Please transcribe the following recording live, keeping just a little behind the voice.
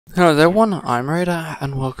Hello there everyone, I'm Raider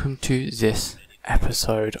and welcome to this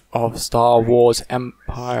episode of Star Wars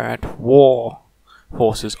Empire at War,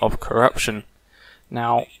 Forces of Corruption.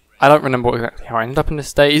 Now, I don't remember exactly how I ended up in this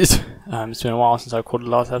stage. It's been a while since I recorded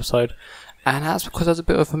the last episode, and that's because there's a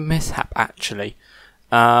bit of a mishap actually.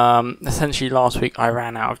 Essentially last week I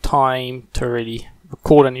ran out of time to really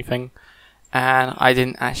record anything, and I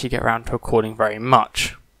didn't actually get around to recording very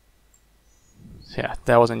much. So yeah,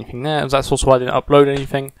 there wasn't anything there. That's also why I didn't upload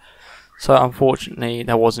anything. So unfortunately,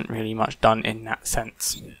 there wasn't really much done in that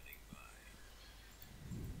sense.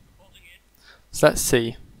 So let's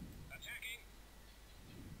see.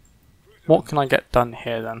 What can I get done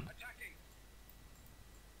here then?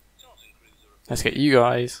 Let's get you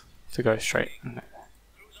guys to go straight and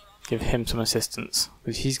give him some assistance,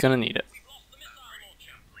 because he's going to need it.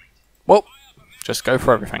 Well, just go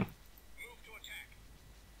for everything.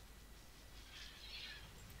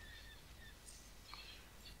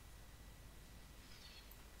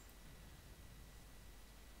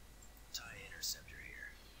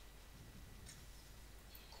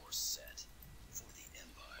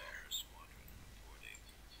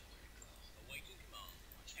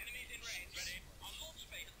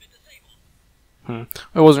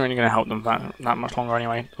 It wasn't really going to help them that much longer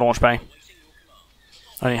anyway. Launch bay.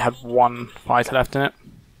 Only had one fighter left in it.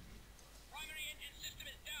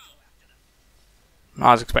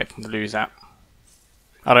 I was expecting to lose that.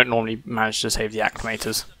 I don't normally manage to save the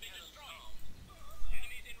acclimators.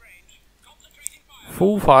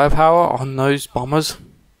 Full firepower on those bombers.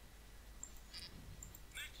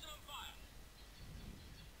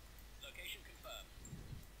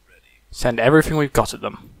 Send everything we've got at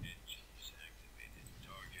them.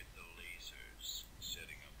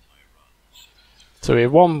 So we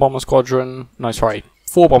have one bomber squadron, no sorry,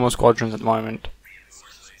 4 bomber squadrons at the moment,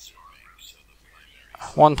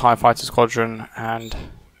 1 TIE fighter squadron, and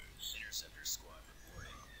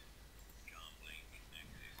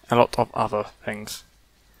a lot of other things.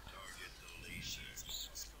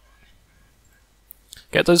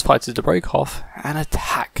 Get those fighters to break off and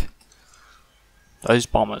attack those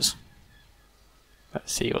bombers.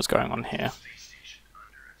 Let's see what's going on here.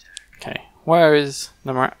 Okay, where is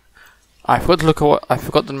the Marauder? I forgot to look at what I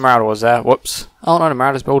forgot the Marauder was there. Whoops. Oh no, the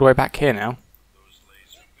Marauder's all the way back here now.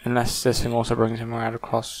 Unless this thing also brings the Marauder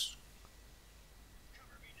across.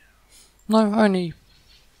 No, only.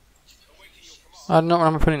 I do not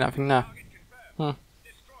remember putting that thing there.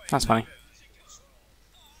 That's funny.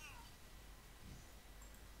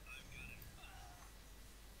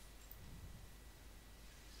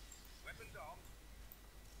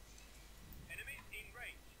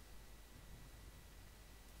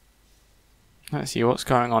 Let's see what's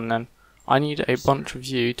going on then. I need a bunch of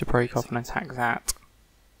you to break off and attack that.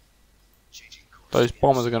 Those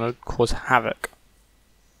bombers are going to cause havoc.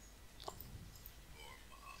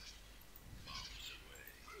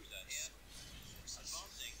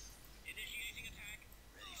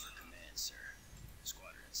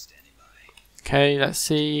 Okay, let's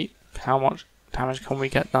see how much damage can we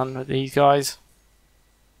get done with these guys.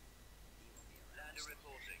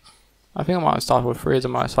 I think I might have started with 3 of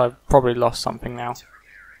them, so I've probably lost something now.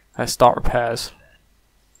 Let's start repairs.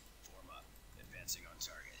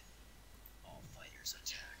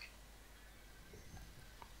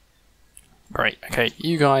 Great, okay,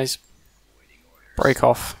 you guys break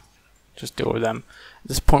off. Just deal with them. At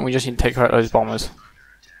this point we just need to take out those bombers.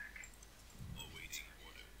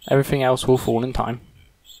 Everything else will fall in time.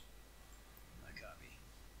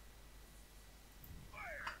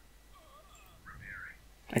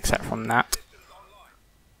 Except from that.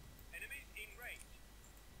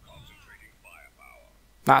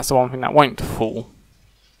 That's the one thing that won't fall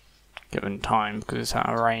given time because it's out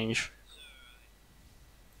of range.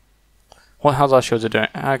 How's our shields are doing?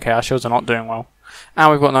 Okay, our shields are not doing well. And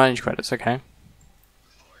we've got no energy credits, okay.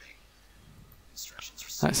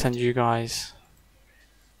 Let's send you guys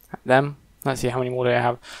at them. Let's see how many more they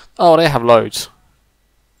have. Oh, they have loads.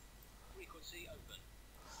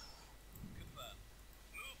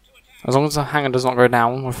 As long as the hangar does not go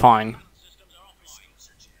down, we're fine.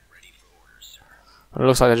 But it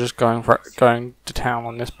looks like they're just going to town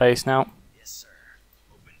on this base now.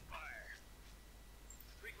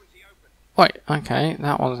 Wait, okay,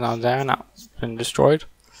 that one's now there and that's been destroyed.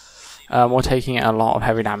 We're taking a lot of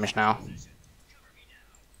heavy damage now.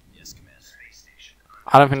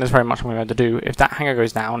 I don't think there's very much we're going to do. If that hangar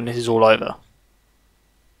goes down, this is all over.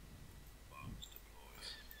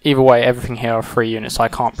 Either way, everything here are 3 units, so I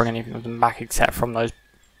can't bring anything of them back except from those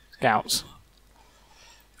scouts.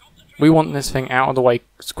 We want this thing out of the way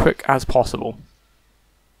as quick as possible.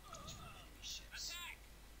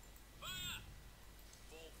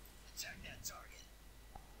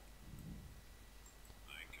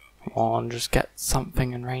 Come on, just get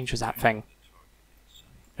something in range of that thing.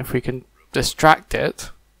 If we can distract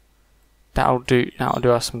it, that'll do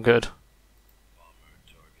us some good.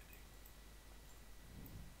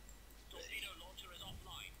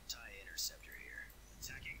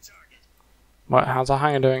 Right, how's our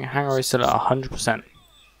hangar doing? Hangar is still at 100%.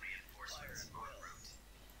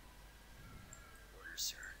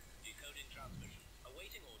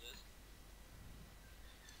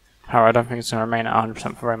 However, I don't think it's going to remain at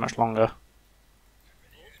 100% for very much longer.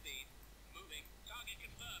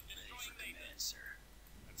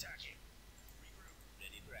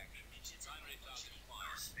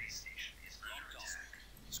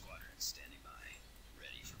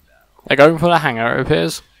 They're going for the hangar, it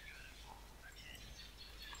appears.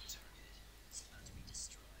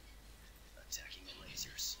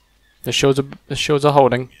 The shields are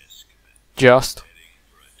holding. Just.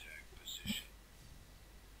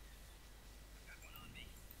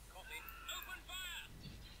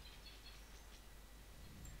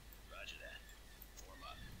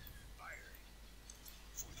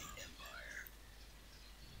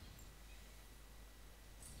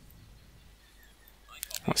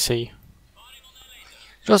 Let's see.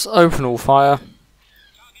 Just open all fire.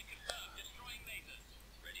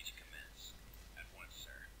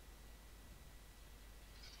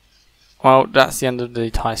 Well, that's the end of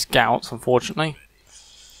the TIE Scouts, unfortunately.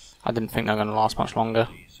 I didn't think they were going to last much longer.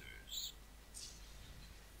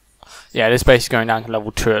 Yeah, this base is going down to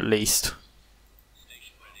level 2 at least.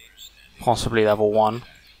 Possibly level 1.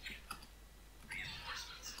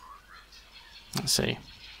 Let's see.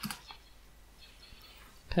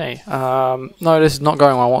 Okay, no, this is not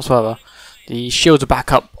going well whatsoever. The shields are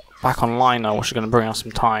back online now, which is going to bring us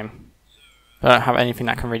some time. They don't have anything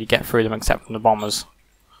that can really get through them except from the bombers.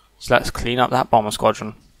 So let's clean up that bomber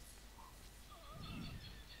squadron.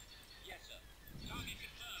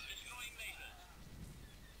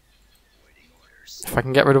 If I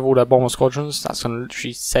can get rid of all their bomber squadrons, that's going to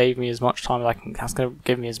literally save me as much time as I can. That's going to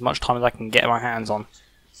give me as much time as I can get my hands on.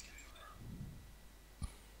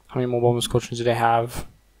 How many more bomber squadrons do they have?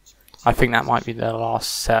 I think that might be their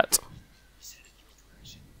last set.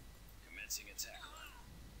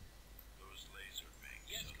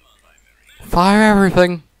 Fire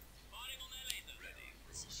everything!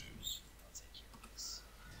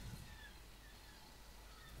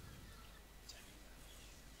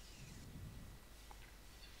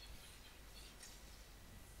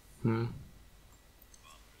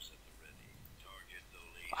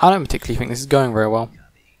 I don't particularly think this is going very well.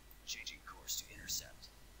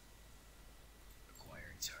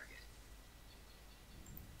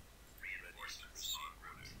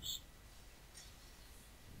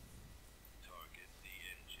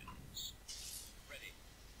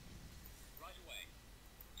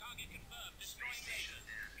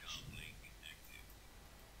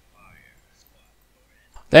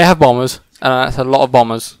 They have bombers, and that's a lot of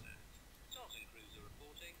bombers.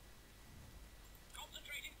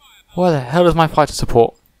 Where the hell is my fighter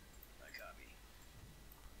support?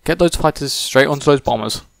 Get those fighters straight onto those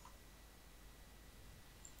bombers.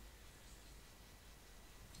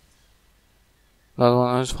 Another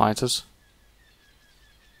one of those fighters.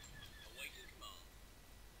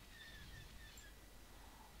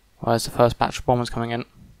 Where's the first batch of bombers coming in?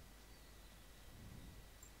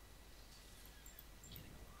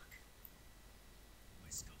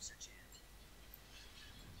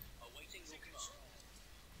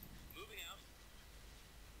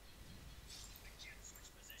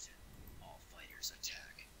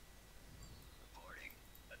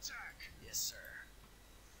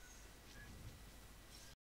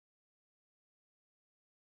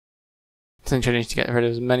 I think I need to get rid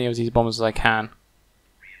of as many of these bombers as I can.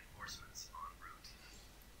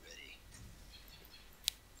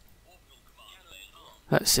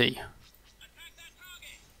 Let's see.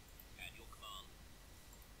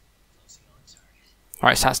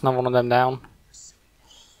 Alright, so that's another one of them down.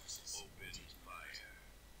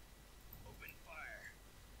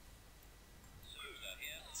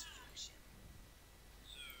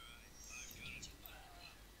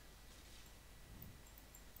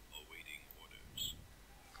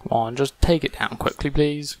 Come on, just take it down quickly,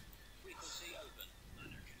 please.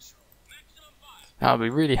 That would be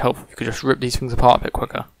really helpful if you could just rip these things apart a bit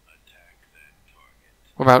quicker.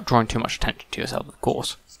 Without drawing too much attention to yourself, of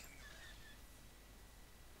course.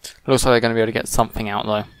 Looks like they're going to be able to get something out,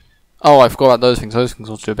 though. Oh, I forgot about those things. Those things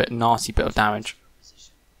also do a bit nasty bit of damage.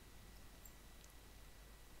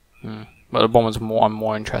 But the bombers are I'm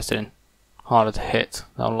more interested in. Harder to hit.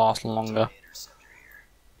 They'll last longer.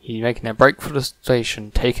 He's making a break for the station.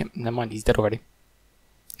 Take him. Never mind, he's dead already.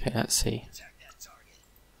 Okay, let's see.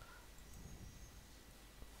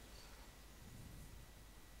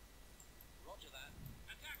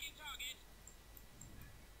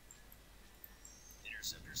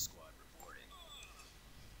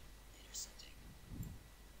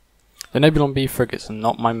 The Nebulon B frigates are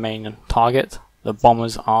not my main target. The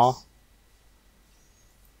bombers are.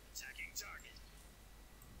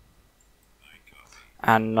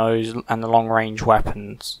 And the long range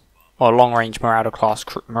weapons, or long range Marauder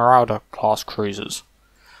class cruisers.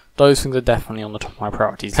 Those things are definitely on the top of my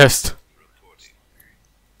priorities list.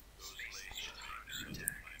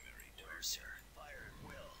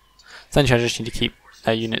 Essentially, I just need to keep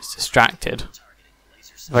their units distracted.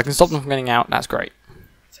 If I can stop them from getting out, that's great.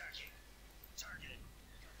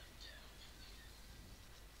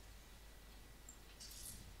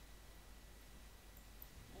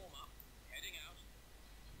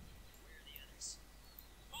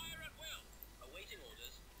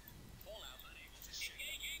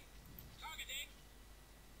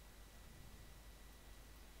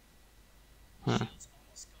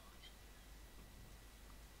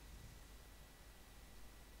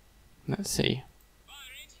 Let's see.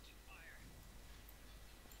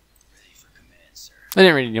 I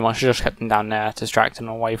didn't really do much, I just kept them down there, distracting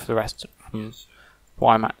them away for the rest from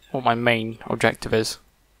what my main objective is.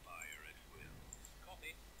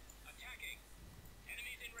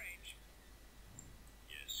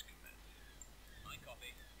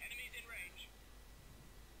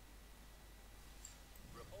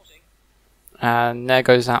 And there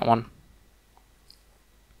goes that one.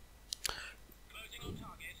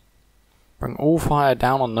 Bring all fire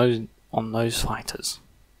down on those fighters.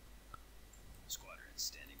 Squadron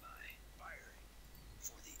standing by, firing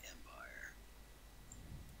for the Empire.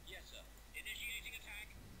 Yes, sir. Initiating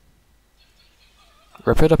attack.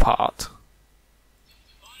 Rip it apart.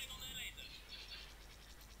 Firing on their lasers.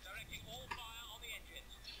 Directing all fire on the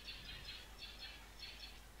engines.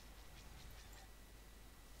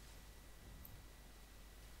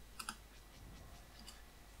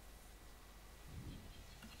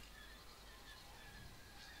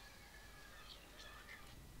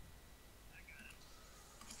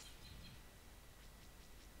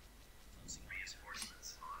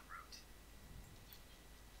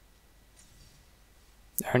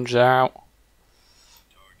 Their engines are out.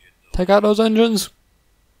 Take out those engines!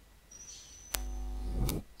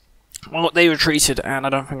 Well, they retreated, and I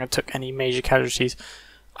don't think I took any major casualties.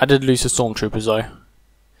 I did lose the stormtroopers though.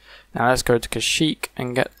 Now let's go to Kashyyyk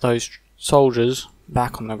and get those soldiers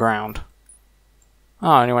back on the ground.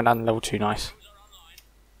 Oh, I only went down to level 2, nice.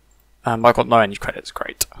 I got no energy credits,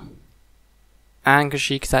 great. And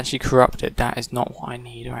Kashyyyk is actually corrupted, that is not what I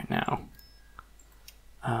need right now.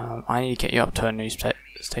 I need to get you up to a new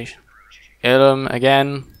station. Ilum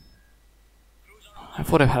again. I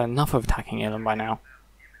thought I've had enough of attacking Ilum by now.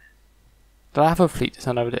 Did I have a fleet to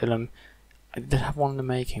send over to Ilum? I did have one in the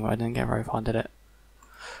making, but I didn't get very far, did it?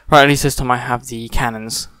 Right, at least this time I have the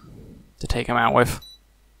cannons to take him out with.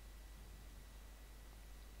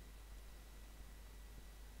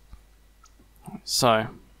 So,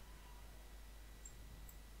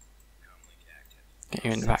 get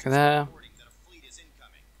you in the back there.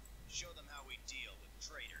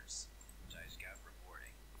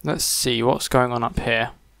 Let's see what's going on up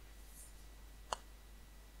here.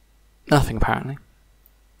 Nothing apparently.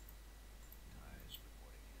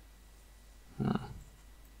 Awaiting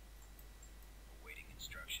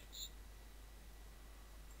instructions.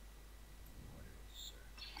 Orders, sir.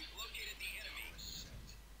 We've located the enemy.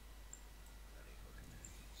 Ready for command,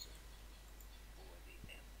 sir. For the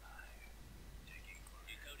Empire. Taking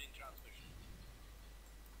decoding transmission.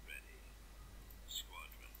 Ready.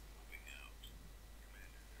 Squadron moving out.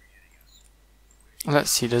 Commander, they're hitting us.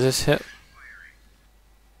 Let's see, does this hit?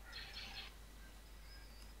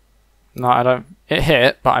 No, I don't. It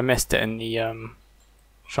hit, but I missed it in the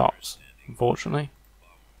shots, unfortunately.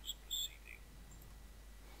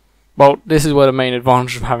 Well, this is where the main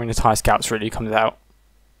advantage of having the TIE Scouts really comes out.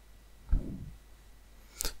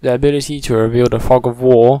 The ability to reveal the fog of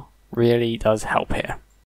war really does help here.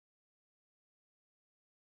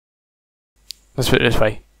 Let's put it this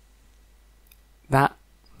way. That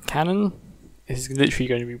cannon is literally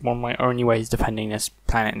going to be one of my only ways defending this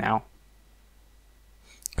planet now.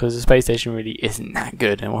 Because the space station really isn't that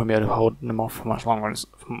good and won't be able to hold them off for much longer,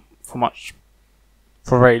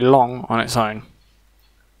 for very long on its own.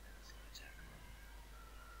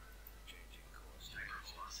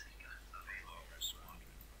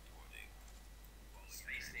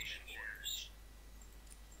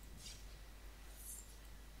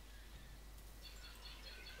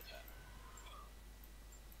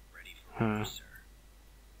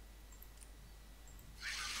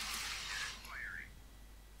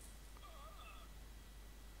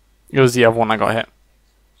 It was the other one I got hit.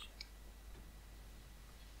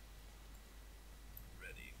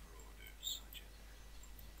 Ready for orders, General.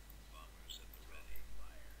 Bombers at the ready.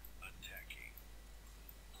 Fire.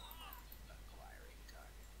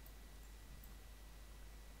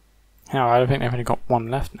 Now, I don't think they've only got one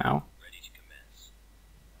left now. Ready to commence.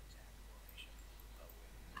 Attack formation.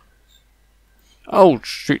 Awaiting orders. Oh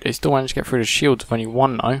shoot! They still managed to get through the shields with only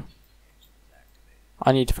one though. Engines activated.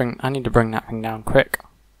 I need to bring that thing down quick.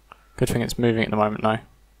 Good thing it's moving at the moment though.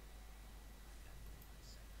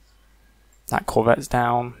 That Corvette's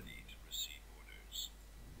down. Ready to receive orders.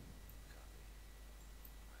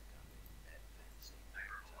 Advancing.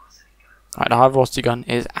 Right, the high velocity gun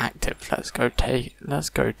is active. Let's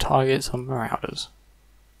go target some Marauders.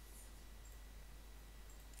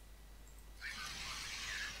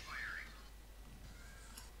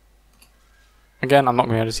 Again, I'm not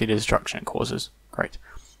going to be able to see the destruction it causes. Great.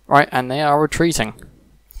 Right, and they are retreating.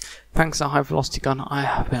 Thanks to the high velocity gun, I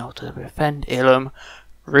have been able to defend Ilum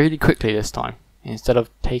really quickly this time, instead of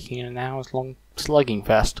taking an hours long slugging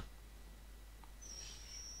fest.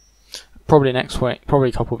 Probably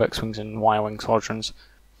a couple of X-Wings and Y-Wing squadrons.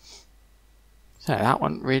 So that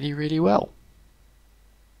went really, really well.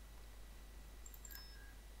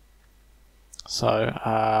 So,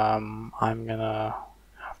 I'm gonna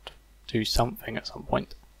have to do something at some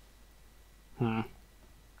point. So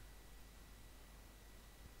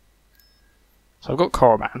I've got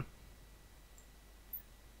Korriban.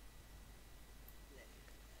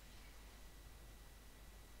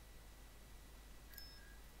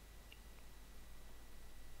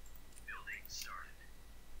 Building started.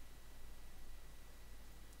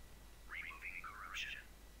 Removing corruption.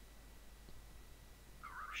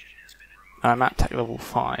 Corruption has been removed. I'm at tech level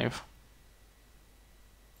 5.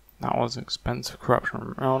 That was expensive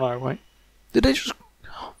corruption. Oh no, wait. Did they just...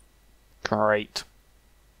 Great.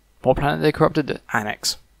 What planet they corrupted?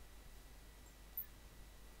 Annex.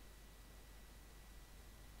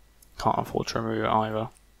 Can't afford to remove it either.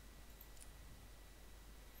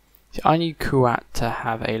 See, I need Kuat to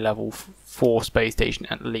have a level 4 space station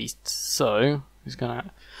at least, so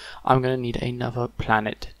I'm gonna need another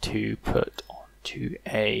planet to put onto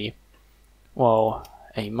a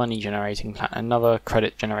money generating planet, another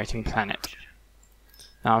credit generating planet.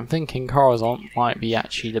 Now I'm thinking Coruscant might be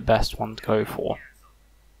actually the best one to go for.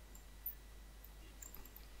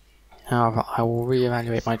 However, I will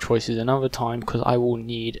reevaluate my choices another time because I will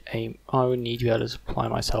need to be able to supply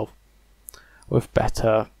myself with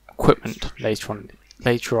better equipment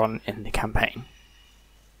later on in the campaign.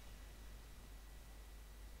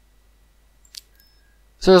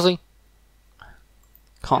 Seriously?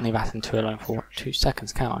 Can't leave Atom 2 alone for 2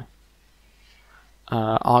 seconds, can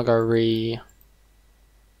I? Argo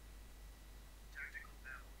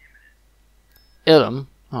Ilum?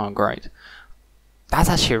 Oh great. That's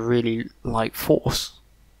actually a really light force.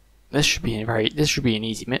 This should be an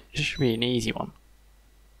easy one.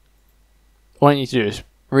 All I need to do is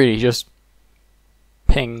really just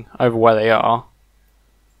ping over where they are.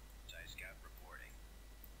 Scout reporting.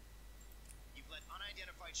 You've let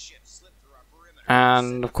unidentified ships slip through our perimeter.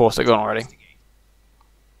 And of course they're gone already.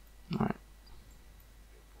 Alright.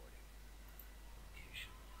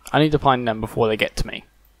 I need to find them before they get to me.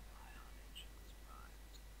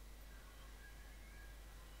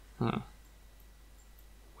 Awaiting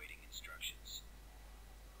instructions.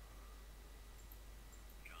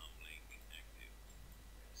 Comlink active.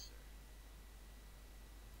 Yes, sir.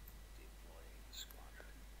 Deploying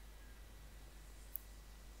squadron.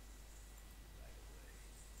 Right away.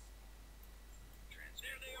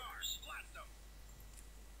 There they are! Splat them!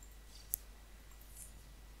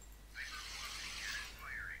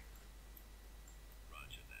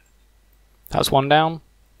 Roger that. That's one down.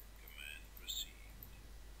 Command received.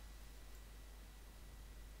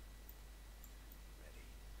 Ready.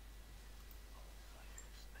 All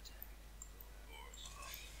fighters attack. Course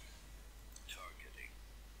locked. Targeting.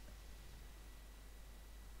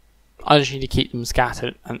 I just need to keep them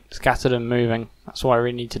scattered and moving. That's what I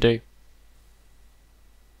really need to do.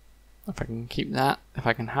 If I can keep that, if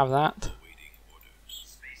I can have that, Awaiting orders.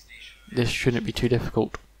 Space station. this shouldn't be too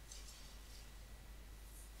difficult.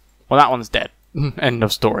 Well, that one's dead. End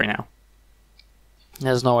of story now.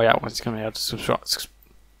 There's no way that one's going to be able to survive.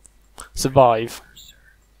 Sir.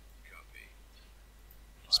 Copy.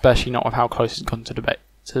 Especially not with how close it's gone to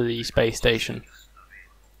the space station.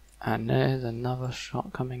 And there's another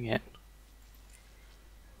shot coming in.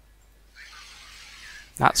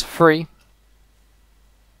 That's free.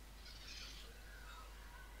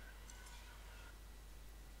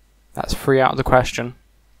 That's free out of the question.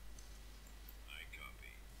 I copy.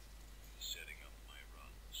 Setting up my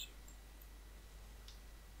run, sir.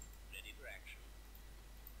 Ready for action.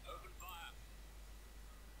 Open fire.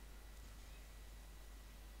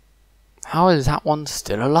 How is that one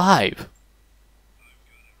still alive?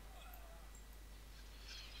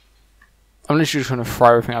 I'm literally just going to throw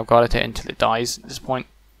everything I've got at it until it dies at this point.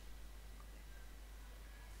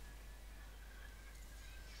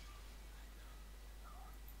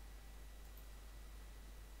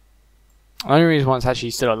 The only reason why it's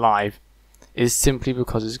actually still alive is simply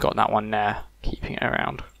because it's got that one there keeping it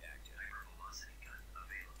around.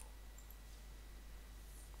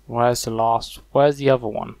 Where's the other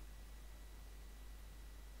one?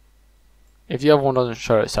 If the other one doesn't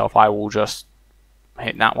show itself, I will just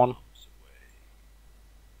hit that one.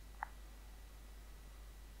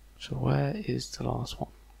 So where is the last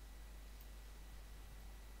one?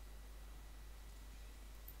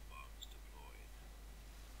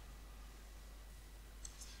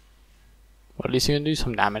 Well, at least you can do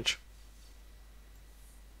some damage.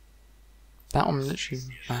 That one literally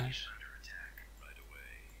managed.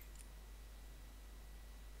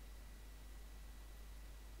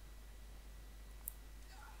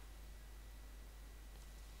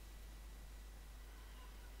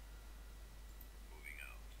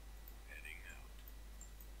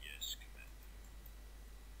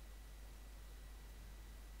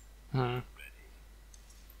 Hmm.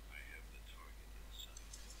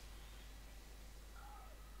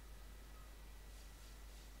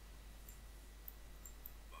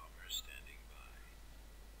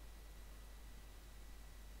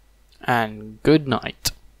 And good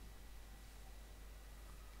night.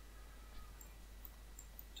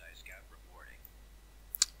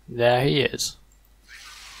 There he is.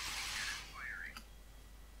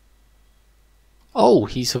 Oh,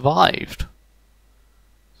 he survived.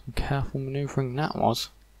 Some careful maneuvering that was.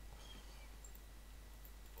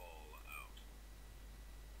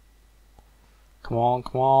 Come on,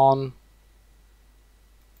 come on.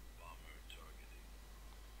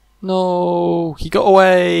 No, he got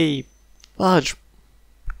away. Fudge.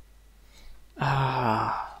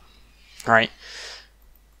 Right.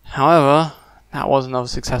 However, that was another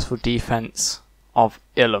successful defense of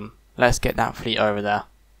Ilum. Let's get that fleet over there.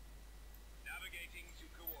 Navigating to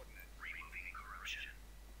coordinate. Removing corrosion.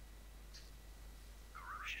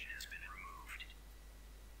 Corrosion has been removed.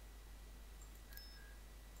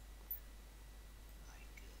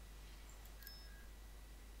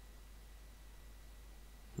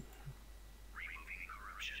 Removing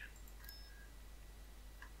corrosion.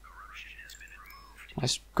 Corrosion has been removed. My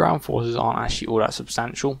ground forces aren't actually all that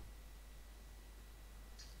substantial.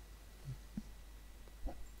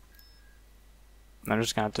 I'm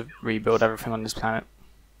just going to have to rebuild everything on this planet.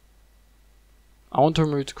 I want to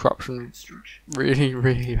remove the corruption really,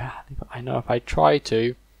 really badly, but I know if I try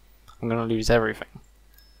to, I'm going to lose everything.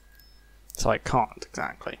 So I can't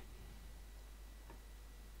exactly.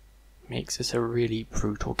 Makes this a really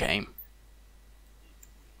brutal game.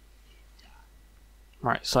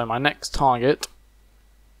 Right, so my next target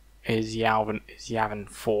is Yavin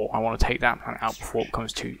 4. I want to take that planet out before it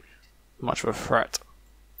becomes too much of a threat.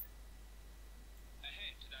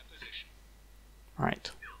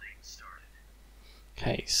 Right.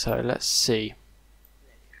 Okay, so let's see.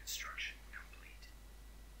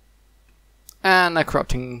 And they're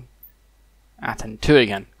corrupting Aten 2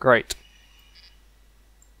 again. Great.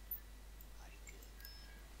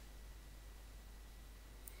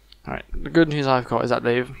 Alright, the good news I've got is that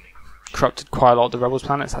they've corrupted quite a lot of the Rebels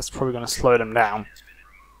planets. That's probably going to slow them down.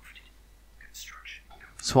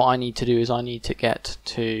 So what I need to do is I need to get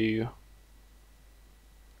to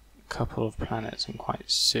a couple of planets and quite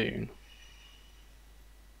soon.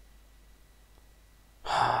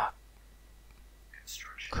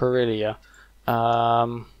 Corellia.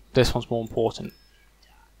 This one's more important.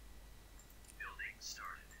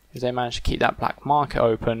 If they manage to keep that black market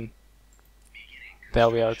open,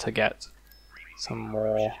 they'll be able to get some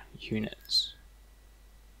more units.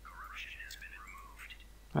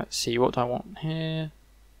 Let's see, what do I want here?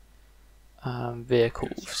 Vehicle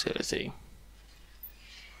facility.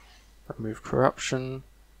 Remove corruption.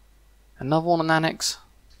 Another one on annex.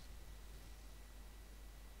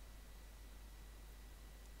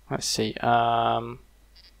 Let's see.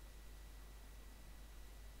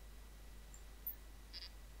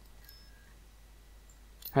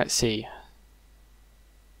 Let's see.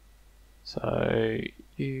 So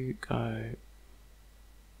you go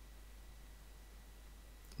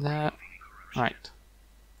there. Right.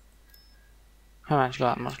 I haven't actually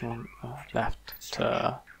got that much longer left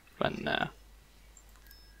to blend there.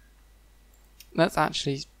 Let's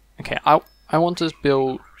actually. Okay, I want to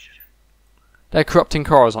build. They're corrupting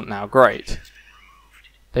Coruscant now. Great.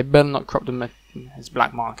 They better not corrupt his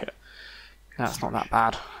black market. That's not that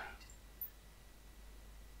bad.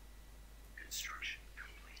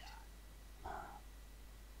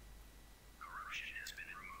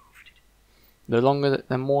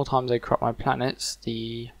 the more times they corrupt my planets,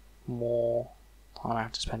 the more time I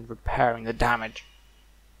have to spend repairing the damage.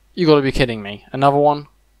 You gotta be kidding me. Another one?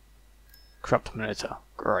 Corrupt Monitor.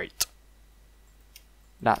 Great.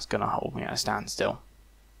 That's gonna hold me at a standstill.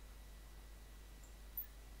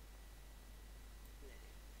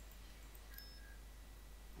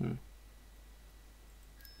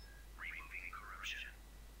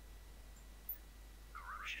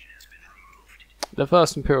 The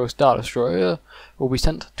first Imperial Star Destroyer will be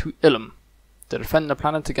sent to Ilum to defend the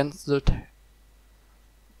planet against the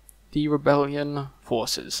rebellion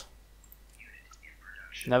forces.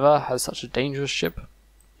 Never has such a dangerous ship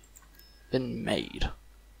been made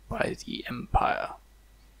by the Empire.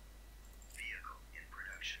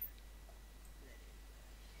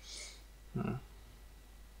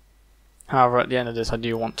 However, at the end of this, I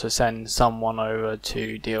do want to send someone over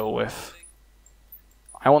to deal with.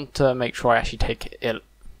 I want to make sure I actually take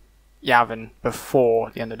Yavin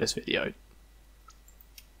before the end of this video.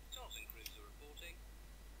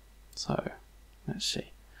 So, let's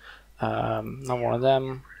see. Not one of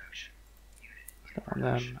them. Not one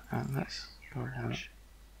of them. And let's go on.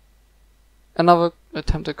 Another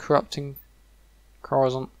attempt at corrupting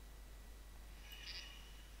Coruscant.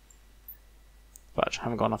 But I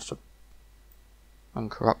haven't got enough to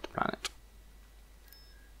uncorrupt the planet.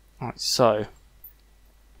 Alright, so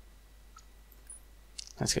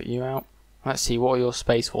let's get you out. Let's see, what are your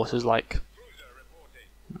space forces like?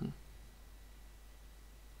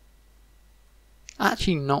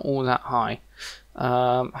 Actually, not all that high.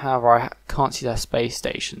 However, I can't see their space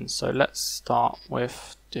stations, so let's start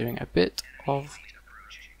with doing a bit of.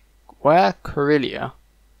 Where Corellia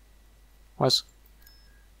was.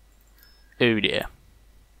 Oh dear.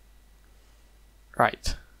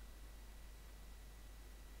 Right.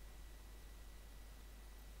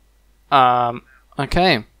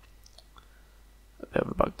 Okay. A bit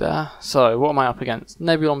of a bug there. So, what am I up against?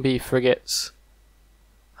 Nebulon B frigates.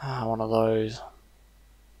 One of those.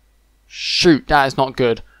 Shoot, that is not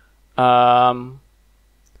good. I'm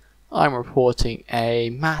reporting a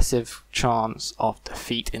massive chance of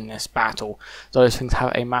defeat in this battle. Those things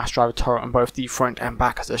have a mass driver turret on both the front and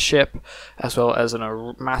back of the ship, as well as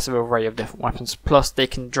a massive array of different weapons. Plus, they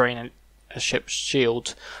can drain a ship's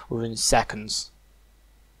shield within seconds.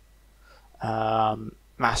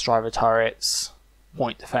 Mass driver turrets,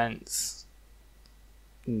 point defense.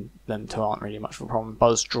 Them two aren't really much of a problem.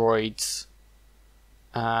 Buzz droids.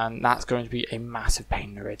 And that's going to be a massive pain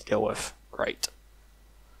in the rear to deal with. Great.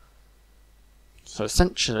 So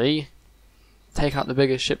essentially, take out the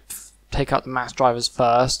biggest ship, take out the mass drivers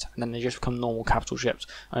first, and then they just become normal capital ships.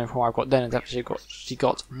 And the problem I've got then is actually she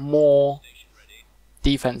got more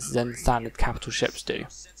defenses than standard capital ships do.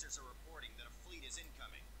 Sensors are reporting that a fleet is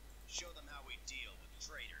incoming. Show them how we deal with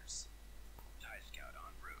traitors. TIE Scout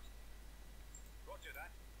en route. Roger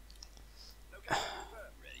that.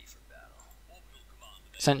 Ready for battle. Orbital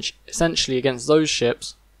command. Essentially, against those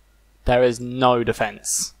ships, there is no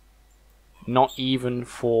defense. Not even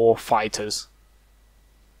for fighters.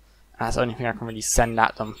 That's the only thing I can really send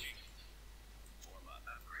at them.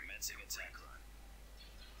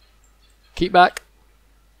 Keep back.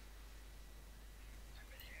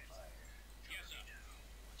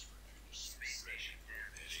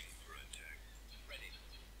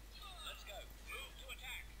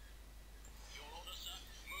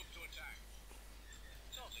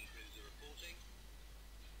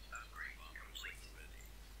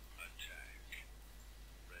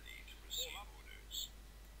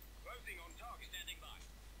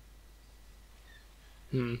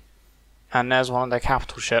 And there's one of their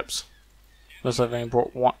capital ships. Looks like they only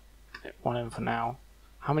brought one in for now.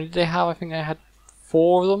 How many did they have? I think they had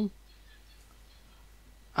 4 of them.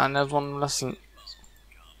 And there's one Maleficent.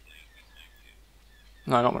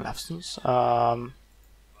 No, not Maleficents.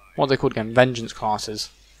 What are they called again? Vengeance classes.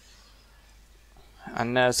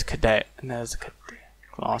 And there's a cadet. And there's a cadet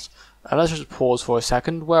class. Let's just pause for a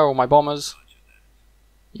second. Where are all my bombers?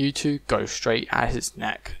 You two go straight at his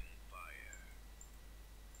neck.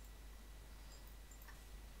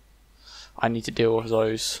 I need to deal with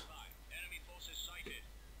those.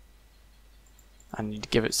 I need to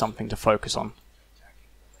give it something to focus on.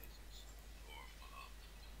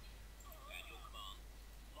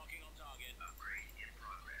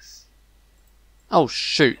 Oh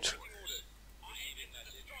shoot.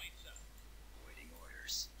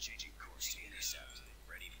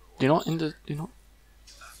 Do not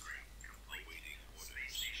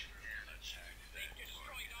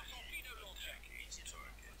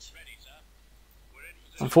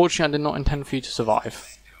Unfortunately, I did not intend for you to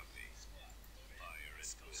survive.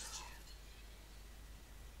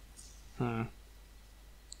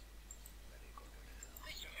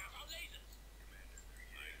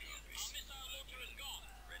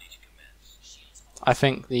 I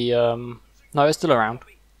think the no, it's still around.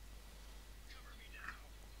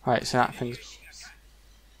 Right, so that thing's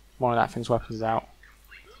one of that thing's weapons is out.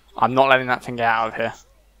 I'm not letting that thing get out of here.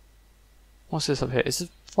 What's this up here? It's a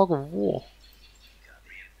fog of war.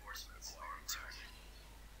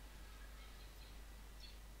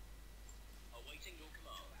 Awaiting your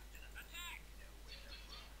command. Attack!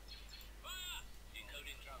 Fire!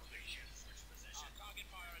 Decoding transmission. Our target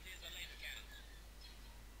priority is the laser cannons.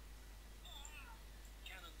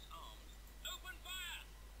 Cannons armed. Open fire!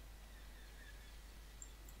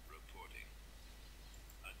 Reporting.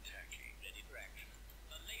 Attacking. Ready for action.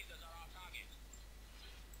 The lasers are our target.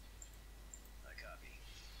 I copy.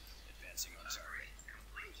 Advancing on target.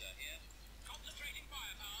 Cruiser here. Concentrating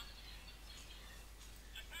firepower.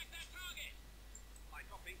 Attack that target. I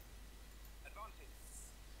copy. Advancing.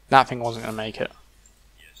 That thing wasn't gonna make it.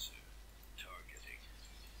 Yes, sir. Targeting.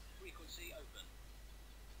 Frequency open.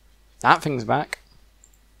 That thing's back.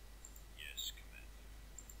 Yes, Commander.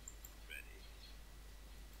 Ready.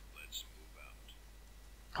 Let's move out.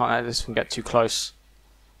 Can't let this thing get too close.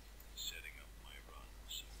 Setting up my run,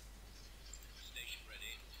 sir. Station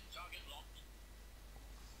ready. Target locked.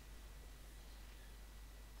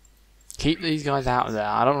 Keep these guys out of there.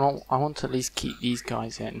 I don't know. I want to at least keep these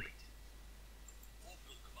guys in.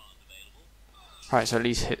 Orbital command available. Right, so at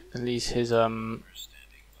least his We're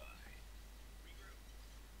standing by.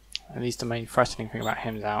 Regroup. at least the main threatening thing about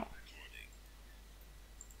him's out. Reporting.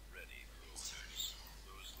 Ready for orders.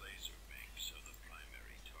 Those laser banks are the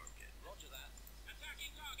primary target. Roger that.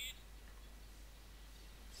 Attacking target.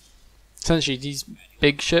 Essentially, these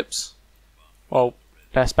big ships, well,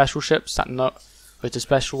 they're special ships that not with the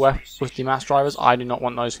special with the mass drivers. I do not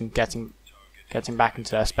want those from getting back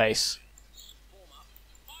into their space. Form up.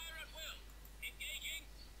 Fire at will. Engaging.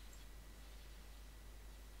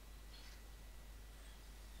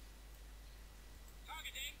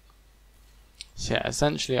 Targeting. So yeah,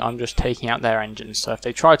 essentially, I'm just taking out their engines. So if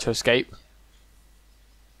they try to escape,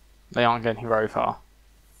 they aren't getting very far.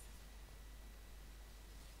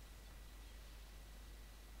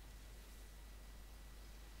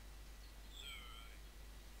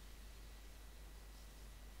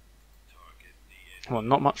 Target the edge. Well,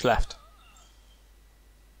 not much left.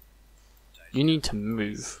 You need to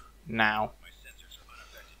move now. My sensors are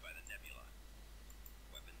unaffected by the nebula.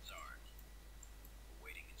 Weapons armed.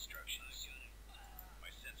 Awaiting instructions. My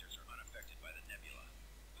sensors are unaffected by the nebula.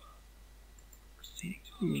 Proceeding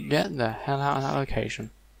to Get the hell out of that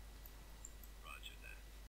location. Roger that.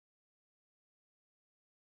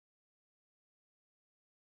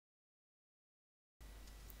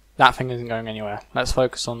 That thing isn't going anywhere. Let's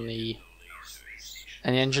focus on the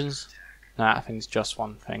any engines. No, that thing's just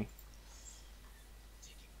one thing.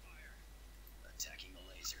 Taking fire. Attacking the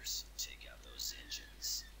lasers. Take out those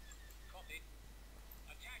engines. Copy.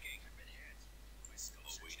 Attacking. I've been hit. My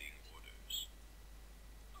scopes awaiting orders.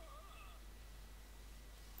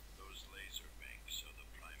 Those laser banks are the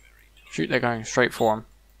primary target. Shoot, they're going straight for him.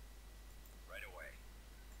 Right away.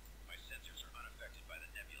 My sensors are unaffected by the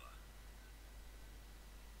nebula.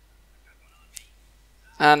 I've got one on me.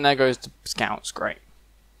 And there goes the scouts. Great.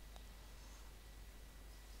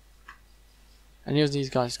 Any of these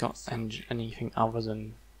guys got anything other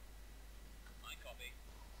than... I copy.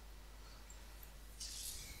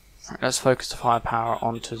 Right, let's focus the firepower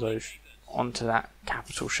onto that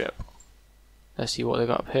capital ship. Let's see what they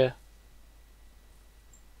got up here.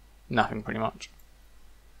 Nothing, pretty much.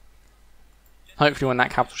 Hopefully when that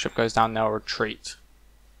capital ship goes down, they'll retreat.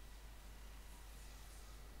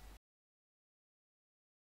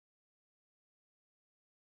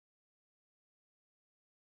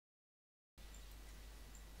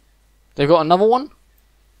 They've got another one.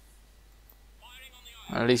 Firing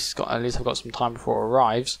on the At least I've got some time before it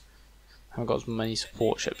arrives. I haven't got as many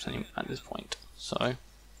support ships at this point. So target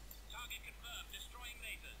confirmed. Destroying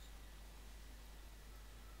lasers.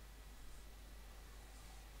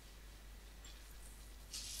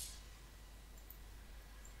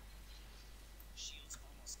 Shields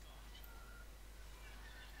almost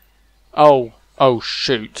gone. oh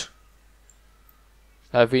shoot!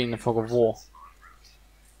 They're being the fog of war.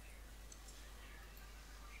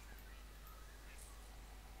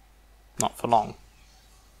 Not for long.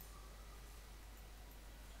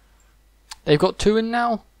 They've got two in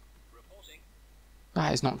now? Reporting.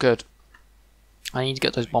 That is not good. I need to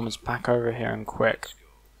get those bombers back over here and quick.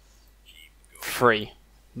 Keep going. 3.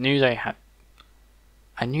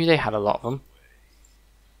 I knew they had a lot of them.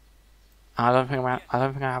 I don't think I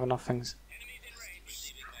have enough things. Enemies in range.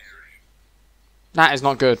 Receiving message. That is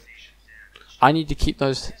not good. I need to keep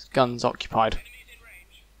those guns occupied. Enemies in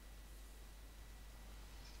range.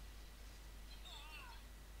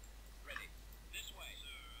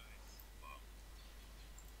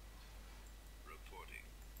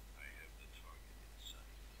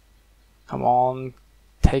 Come on,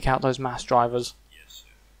 take out those mass drivers. Yes, sir.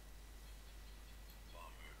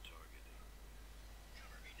 Bomber targeting.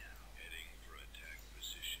 Cover me now. Heading for attack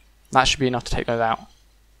position. That should be enough to take those out.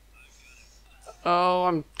 Oh,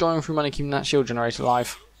 I'm going through money keeping that shield generator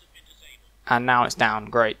alive. And now it's down.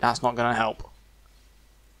 Great, that's not going to help.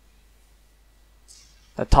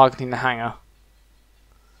 They're targeting the hangar.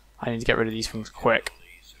 I need to get rid of these things quick.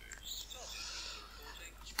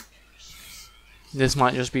 This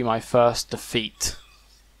might just be my first defeat.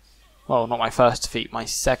 Well, not my first defeat, my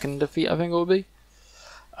second defeat I think it will be.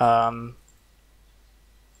 And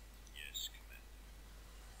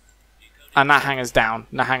that hangar's down.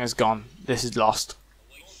 That hangar's gone. This is lost.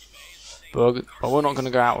 But we're not going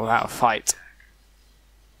to go out without a fight.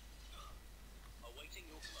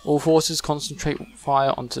 All forces concentrate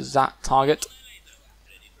fire onto that target.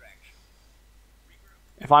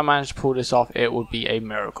 If I manage to pull this off, it would be a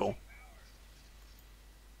miracle.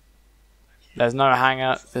 There's no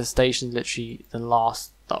hangar. The station's literally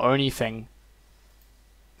the only thing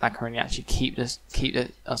that can really actually keep us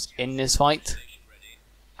in this fight.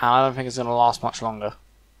 And I don't think it's going to last much longer.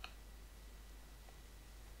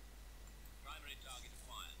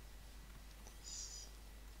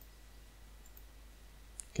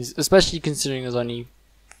 Especially considering there's only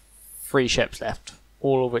 3 ships left,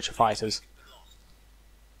 all of which are fighters.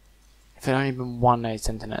 If it had only been 1 aid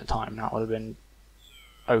sent at a time, that would have been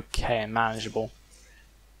okay and manageable.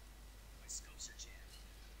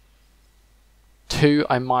 2,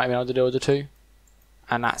 I might have been able to deal with the 2.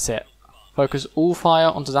 And that's it. Focus all fire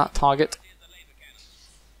onto that target.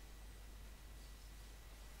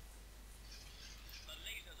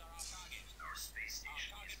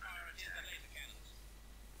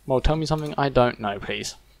 Well, tell me something I don't know,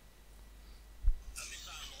 please.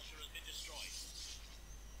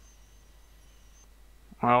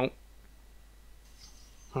 Well.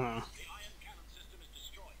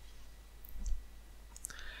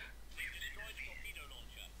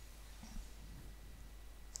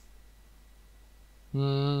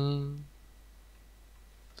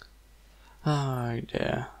 Oh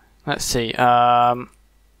dear. Let's see.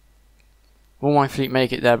 Will my fleet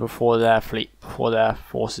make it there before their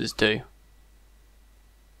forces do?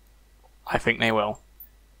 I think they will.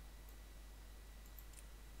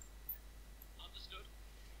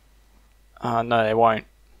 No, they won't.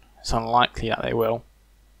 It's unlikely that they will.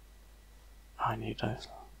 I need those.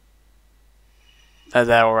 They're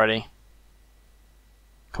there already.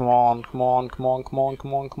 Come on, come on, come on, come on,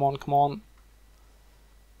 come on, come on, come on.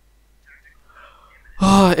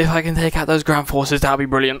 Oh, if I can take out those ground forces, that'll be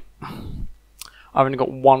brilliant. I've only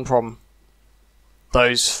got one problem.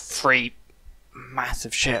 Those 3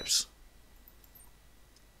 massive ships.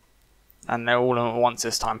 And they're all at once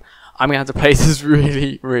this time. I'm going to have to play this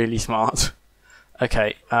really, really smart.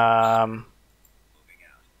 Okay, Moving out.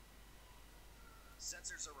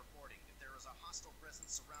 Sensors are reporting that there is a hostile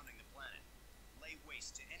presence surrounding the planet. Lay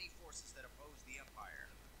waste to any forces that oppose the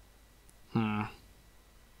Empire.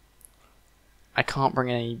 I can't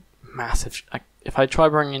bring any massive... if I try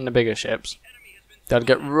bringing in the bigger ships, they'll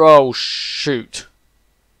get... Oh, shoot.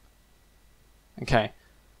 Okay.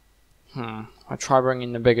 I try bringing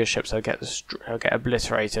in the bigger ships, they'll get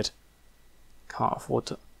obliterated. Can't afford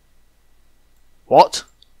to... What?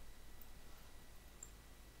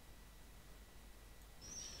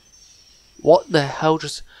 What the hell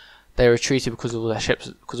just... They retreated because of all their ships,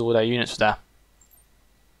 because all their units were there.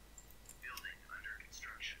 Building under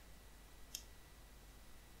construction.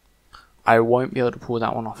 I won't be able to pull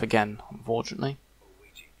that one off again, unfortunately.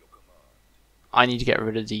 Awaiting your command. I need to get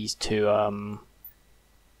rid of these 2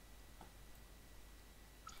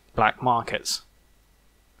 black markets.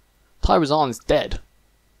 Tyrazan's dead.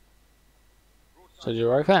 So do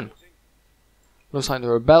Rofen. Looks like the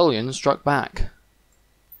rebellion struck back.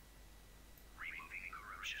 Removing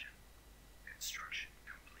corrosion. Construction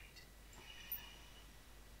complete.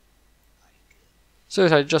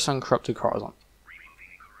 So just uncorrupted Corazon.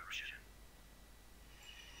 Removing corrosion.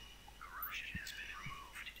 Corrosion has been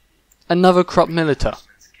removed. Another corrupt militar.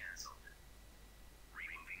 Cancelled.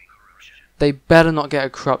 Removing corrosion. They better not get a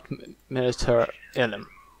corrupt militar Ilum.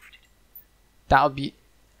 That would be...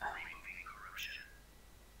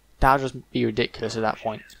 That would just be ridiculous at that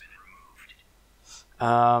point.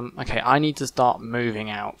 Okay, I need to start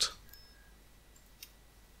moving out.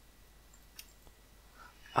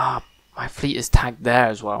 My fleet is tagged there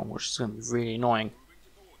as well, which is going to be really annoying.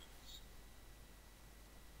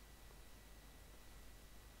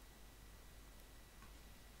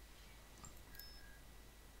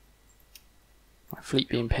 My fleet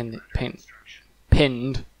being pinned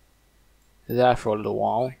there for a little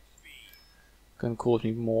while. going to cause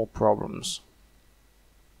me more problems.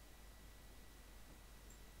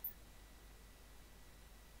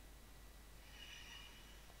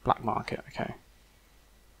 Black market, okay.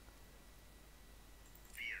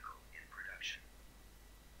 Vehicle in production.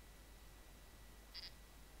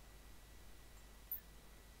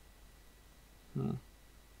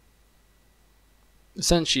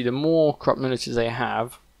 Essentially, the more corrupt militaries they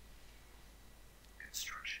have,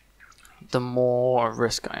 Construction complete. the more at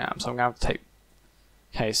risk I am. So I'm going to have to take...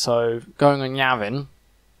 Okay, so going on Yavin,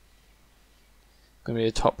 going to be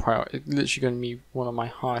a top priority. It's literally going to be one of my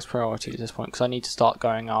highest priorities at this point, because I need to start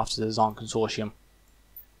going after the Zon Consortium.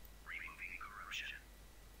 Removing corrosion.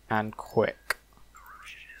 And quick.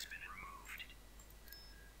 Corrosion has been removed.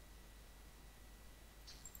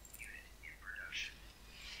 Unit in production.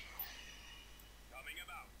 Coming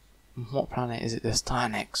about. What planet is it this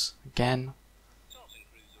time, Nix? Again? Tartan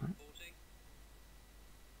cruiser reporting.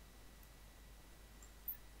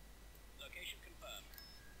 Location confirmed.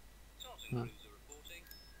 Tartan cruiser reporting.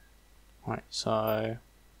 Right, so...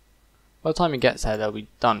 by the time he gets there, they'll be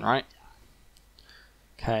done, right?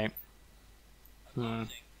 Okay.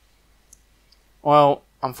 Well,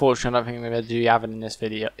 unfortunately, I don't think I'm going to do Yavin in this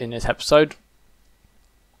video, in this episode.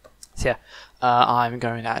 So yeah, I'm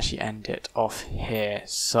going to actually end it off here.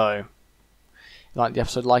 So, if you like the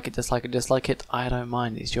episode, like it, dislike it. I don't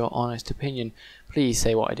mind. It's your honest opinion. Please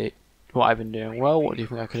say what I've been doing well. What do you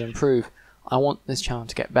think I could improve? I want this channel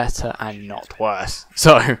to get better and not worse.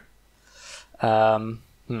 So,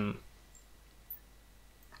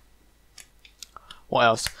 what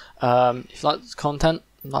else? If you like this content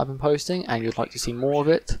that I've been posting and you'd like to see more of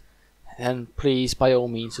it, then please, by all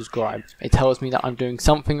means, subscribe. It tells me that I'm doing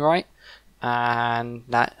something right, and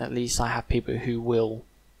that at least I have people who will,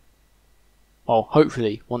 well,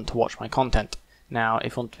 hopefully, want to watch my content. Now,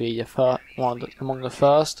 if you want to be among the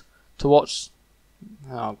first to watch,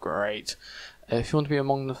 oh great! If you want to be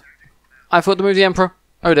among the, I thought to move the Emperor.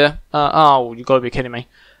 Oh dear! Oh, you got to be kidding me!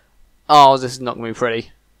 Oh, this is not going to be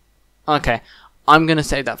pretty. Okay, I'm going to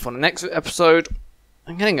save that for the next episode.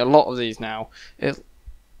 I'm getting a lot of these now.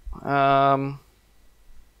 Oh,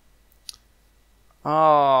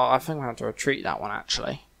 I think I'm going to have to retreat that one,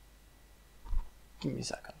 actually. Give me a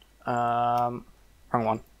second. Wrong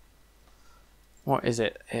one. What is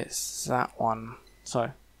it? It's that one.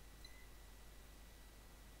 So.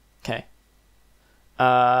 Okay.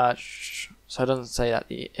 So it doesn't say that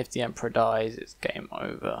if the Emperor dies, it's game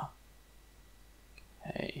over.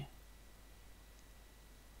 Okay.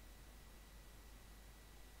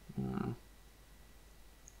 And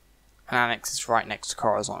Annex is right next to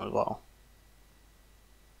Corazon as well.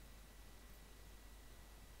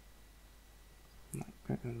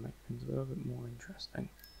 That can make things a little bit more interesting.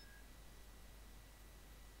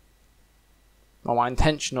 Well, my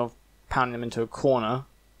intention of pounding them into a corner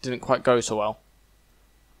didn't quite go so well.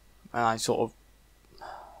 And I sort of...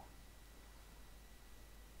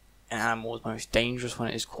 An animal is most dangerous when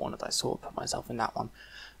it is cornered. I sort of put myself in that one.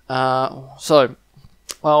 So,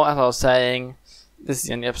 well, as I was saying, this is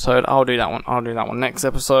the end of the episode. I'll do that one next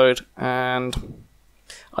episode. And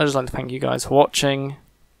I'd just like to thank you guys for watching.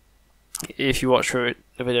 If you watch through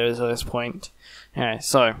the videos at this point. Anyway,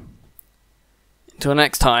 so, until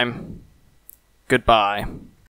next time, goodbye.